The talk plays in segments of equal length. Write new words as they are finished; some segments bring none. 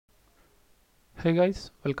Hey guys,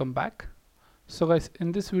 welcome back. So guys,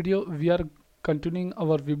 in this video we are continuing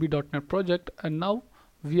our VB.NET project, and now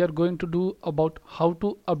we are going to do about how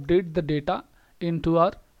to update the data into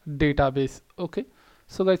our database. Okay,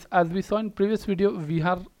 so guys, as we saw in previous video, we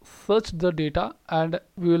have searched the data and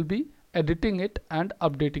we will be editing it and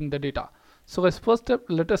updating the data. So guys, first step,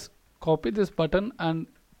 let us copy this button and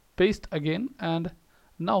paste again, and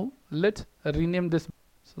now let's rename this.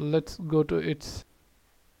 So let's go to its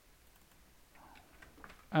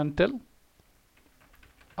and tell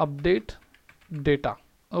update data.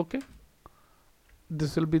 Okay,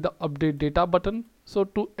 this will be the update data button. So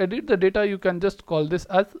to edit the data, you can just call this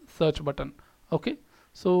as search button. Okay,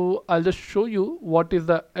 so I'll just show you what is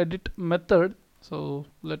the edit method. So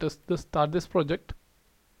let us just start this project.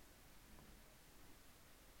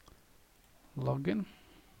 Login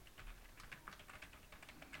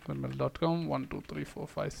gmail.com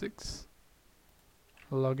 123456.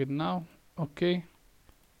 Login now. Okay,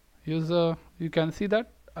 user, you can see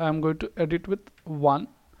that I am going to edit with 1.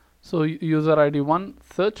 So user ID 1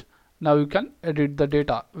 search. Now you can edit the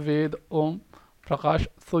data with Om Prakash.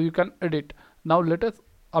 So you can edit. Now let us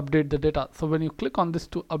update the data. So when you click on this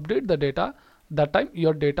to update the data, that time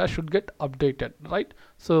your data should get updated, right?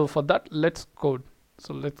 So for that, let's code.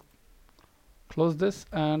 So let's close this,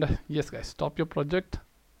 and yes guys, stop your project,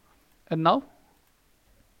 and now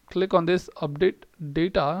click on this update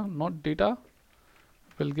data, not data.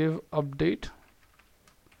 We'll give update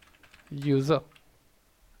user.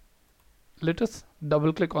 Let us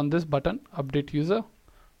double click on this button, update user.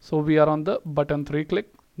 So we are on the button 3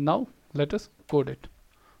 click. Now let us code it.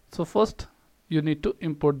 So first you need to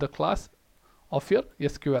import the class of your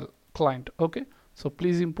SQL client. Okay, so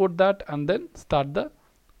please import that and then start the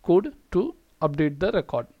code to update the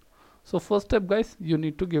record. So first step guys, you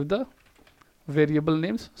need to give the variable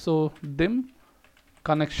names. So dim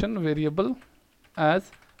connection variable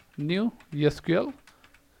as new SQL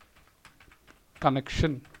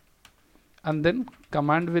connection, and then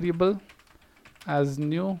command variable as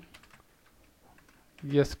new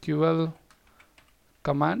SQL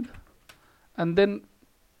command, and then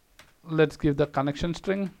let's give the connection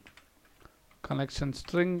string. Connection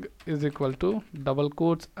string is equal to double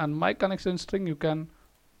quotes, and my connection string, you can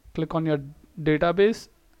click on your database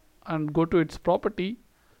and go to its property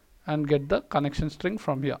and get the connection string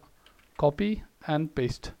from here. Copy and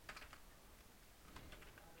paste.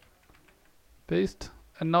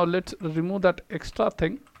 And now let's remove that extra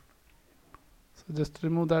thing. So just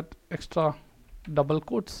remove that extra double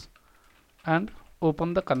quotes and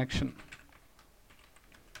open the connection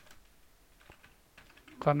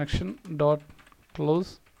dot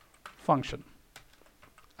close function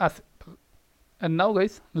as simple. And now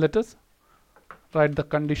guys, let us write the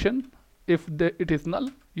condition. If it is null,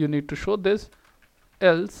 you need to show this,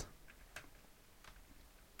 else,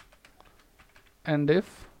 and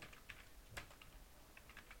if.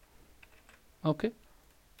 Okay,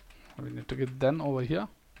 we need to get then over here.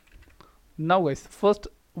 Now guys, first,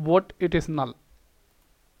 what it is null,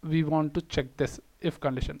 we want to check this if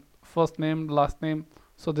condition. First name, last name.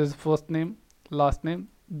 So this is first name, last name,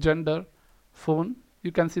 gender, phone.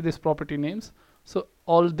 You can see this property names. So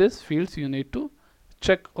all these fields you need to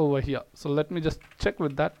check over here. So let me just check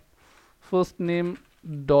with that. First name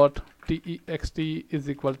dot text is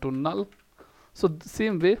equal to null. So the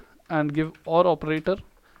same way, and give or operator,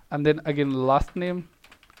 and then again last name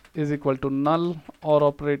is equal to null or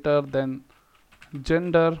operator, then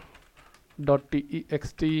gender dot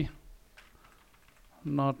text,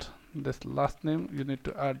 not this last name, you need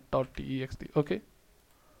to add dot text. Okay,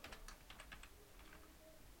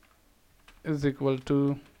 is equal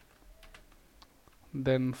to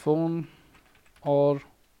then phone or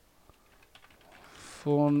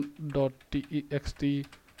phone dot text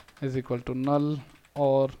is equal to null,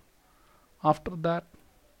 or after that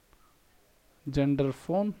gender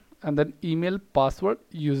phone, and then email password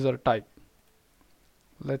user type.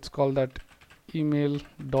 Let's call that email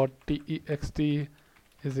dot text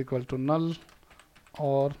is equal to null,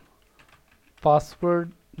 or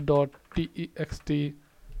password dot text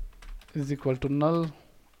is equal to null,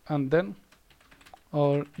 and then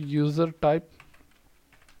or user type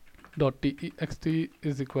dot text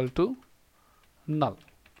is equal to null.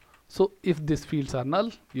 So if these fields are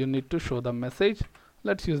null, you need to show the message.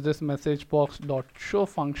 Let's use this message box dot show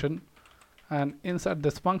function, and inside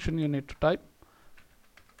this function you need to type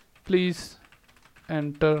please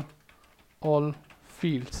enter all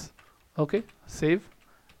fields. Okay, save.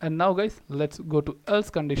 And now guys, let's go to else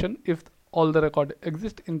condition. If all the record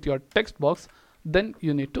exists into your text box, then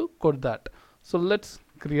you need to code that. So let's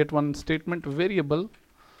create one statement variable.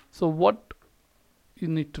 So what you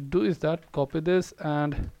need to do is that copy this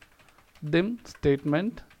and dim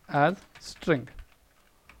statement as string.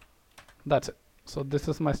 That's it. So this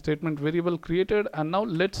is my statement variable created, and now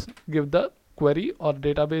let's give the query or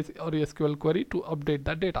database or SQL query to update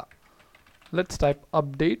the data. Let's type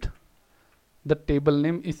update. The table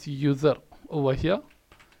name is user over here.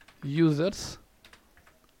 Users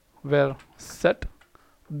were set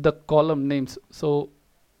the column names. So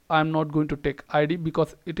I'm not going to take ID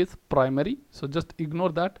because it is primary. So just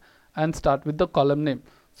ignore that and start with the column name.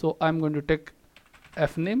 So I'm going to take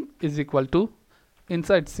fname is equal to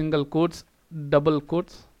inside single quotes, double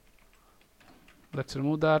quotes. Let's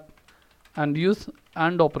remove that and use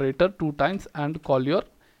AND operator 2 times and call your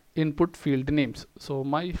input field names. So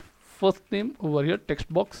my first name over here,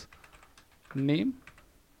 text box name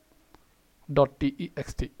dot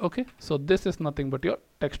text. Okay, so this is nothing but your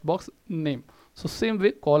text box name. So same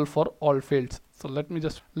way call for all fields. So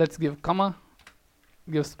let's give comma,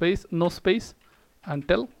 give space, no space, and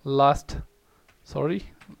tell last, sorry,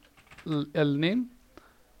 L name.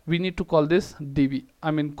 We need to call this DB,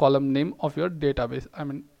 I mean column name of your database. I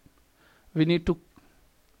mean we need to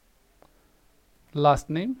last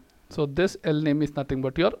name. So this L name is nothing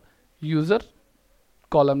but your user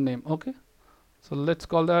column name. Okay, so let's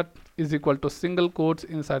call that is equal to single quotes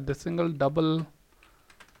inside the single double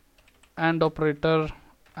AND operator,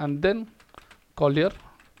 and then call your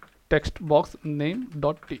text box name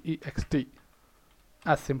dot text.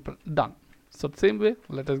 As simple, done. So same way,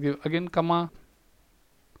 let us give again comma,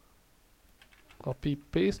 copy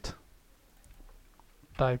paste,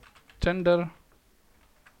 type gender,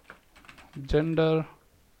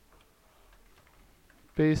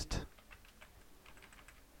 paste,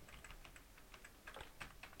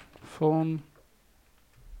 phone,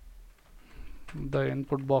 the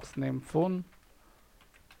input box name phone,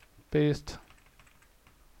 paste,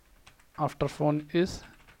 after phone is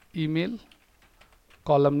email,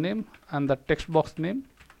 column name, and the text box name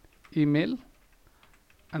email,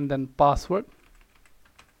 and then password,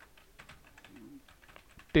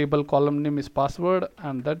 table column name is password,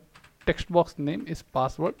 and the text box name is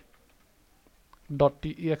password dot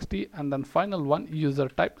text, and then final one user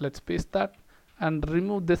type. Let's paste that and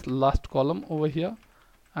remove this last column over here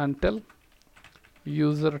and tell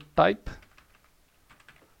user type,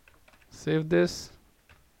 save this,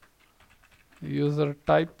 user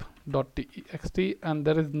type dot text, and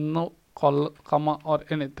there is no comma or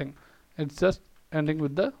anything. It's just ending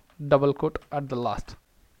with the double quote at the last.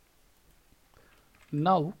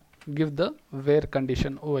 Now give the where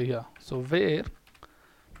condition over here. So where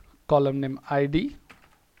column name ID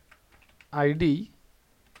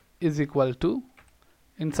is equal to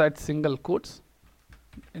inside single quotes,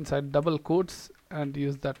 inside double quotes, and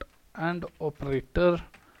use that AND operator,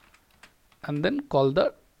 and then call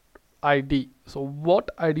the ID. So what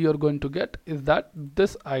ID you're going to get is that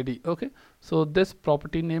this ID. Okay, so this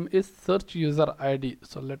property name is search user ID.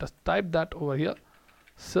 So let us type that over here,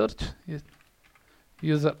 search is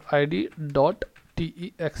user ID dot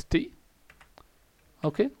text.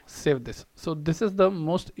 Okay, save this. So this is the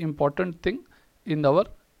most important thing in our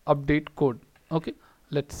update code. Okay,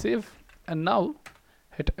 let's save, and now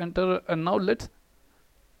hit enter, and now let's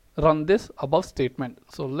run this above statement.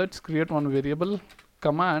 So let's create one variable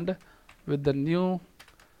command with the new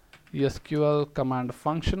SQL command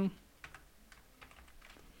function,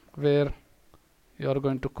 where you are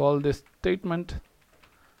going to call this statement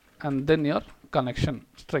and then your connection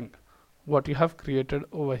string what you have created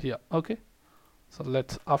over here. Okay, so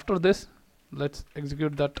let's, after this, let's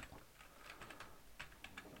execute that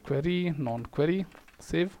query, non-query,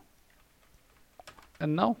 save,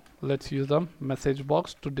 and now let's use the message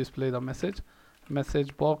box to display the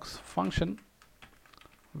message box function,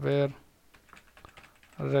 where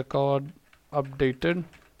record updated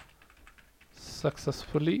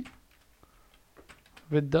successfully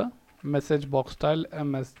with the message box style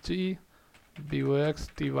msg box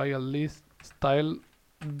tyle style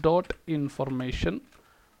dot information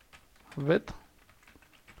with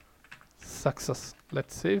success.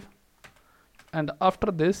 Let's save, and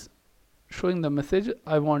after this, showing the message,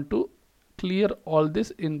 I want to clear all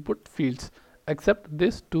these input fields except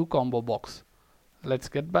this 2 combo box. Let's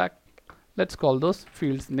get back, let's call those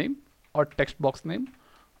fields name or text box name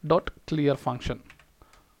dot clear function.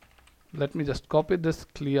 Let me just copy this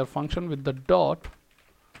clear function with the dot,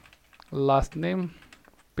 last name,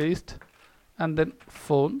 paste, and then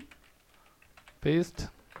phone, paste,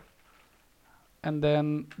 and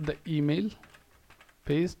then the email,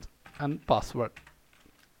 paste, and password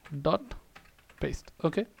dot paste.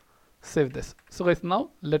 Okay, save this. So guys, now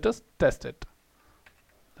let us test it.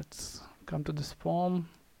 Let's come to this form,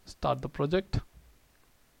 start the project.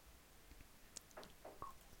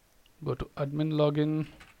 go to admin login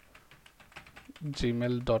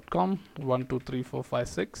gmail.com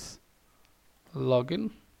 123456 login.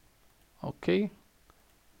 Okay,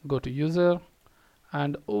 go to user,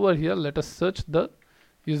 and over here let us search the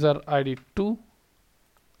user ID 2.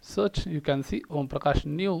 Search, you can see Om Prakash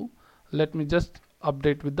new. Let me just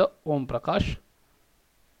update with the Om Prakash.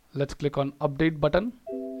 Let's click on update button.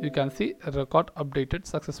 You can see record updated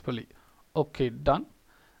successfully. Okay, done.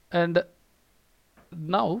 And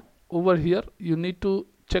now over here you need to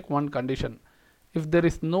check one condition. If there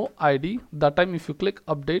is no ID, that time if you click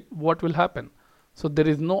update, what will happen? So there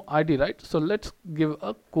is no ID, right? So let's give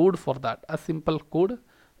a code for that, a simple code.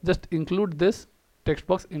 Just include this text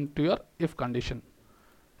box into your if condition.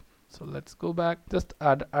 So let's go back, just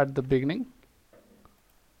add at the beginning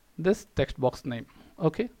this text box name.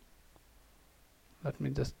 Okay, let me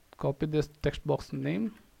just copy this text box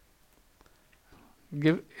name,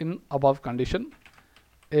 give in above condition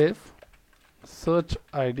if search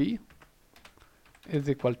ID is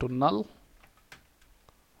equal to null.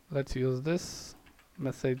 Let's use this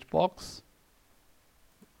message box,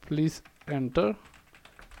 please enter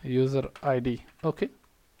user ID. Okay,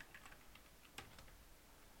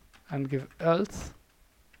 and give else.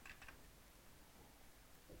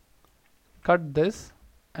 Cut this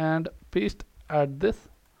and paste at this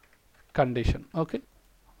condition. Okay,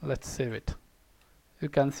 let's save it. You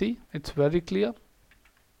can see it's very clear.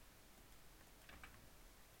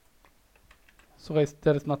 So guys,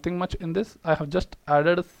 there is nothing much in this. I have just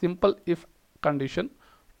added a simple if condition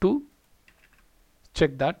to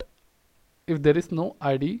check that if there is no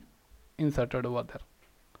ID inserted over there.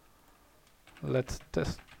 Let's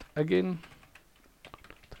test again.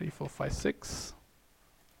 3456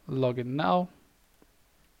 login now,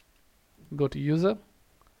 go to user,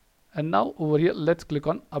 and now over here let's click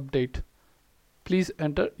on update, please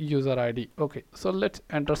enter user ID. Okay, so let's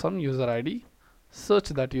enter some user ID, search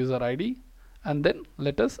that user ID, and then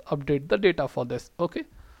let us update the data for this. Okay,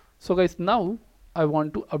 so guys, now I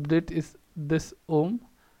want to update is this Om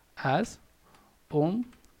as Om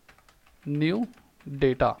new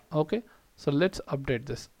data. Okay, so let's update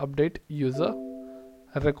this, update user,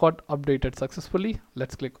 record updated successfully.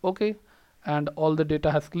 Let's click OK, and all the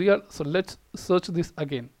data has cleared. So let's search this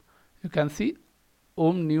again. You can see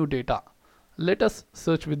Om new data. Let us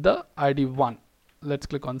search with the ID 1. Let's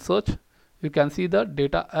click on search. You can see the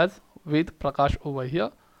data as with Prakash over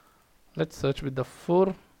here. Let's search with the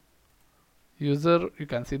 4 user. You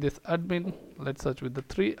can see this admin. Let's search with the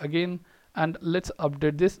 3 again, and let's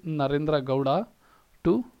update this Narendra Gowda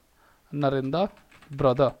to Narendra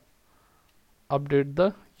brother. Update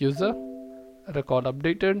the user, record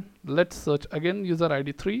updated. Let's search again user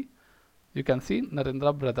ID 3. You can see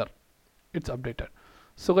Narendra brother, it's updated.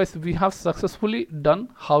 So guys, we have successfully done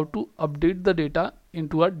how to update the data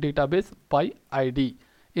into a database by ID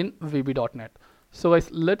in VB.NET. So guys,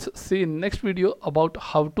 let's see in next video about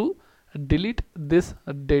how to delete this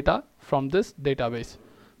data from this database.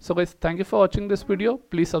 So guys, thank you for watching this video.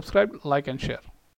 Please subscribe, like and share.